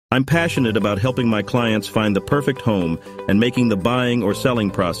I'm passionate about helping my clients find the perfect home and making the buying or selling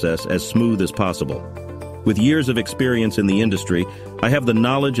process as smooth as possible. With years of experience in the industry, I have the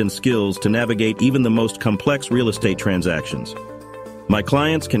knowledge and skills to navigate even the most complex real estate transactions. My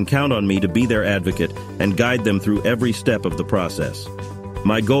clients can count on me to be their advocate and guide them through every step of the process.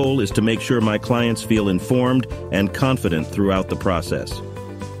 My goal is to make sure my clients feel informed and confident throughout the process.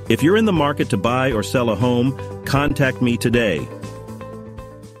 If you're in the market to buy or sell a home, contact me today.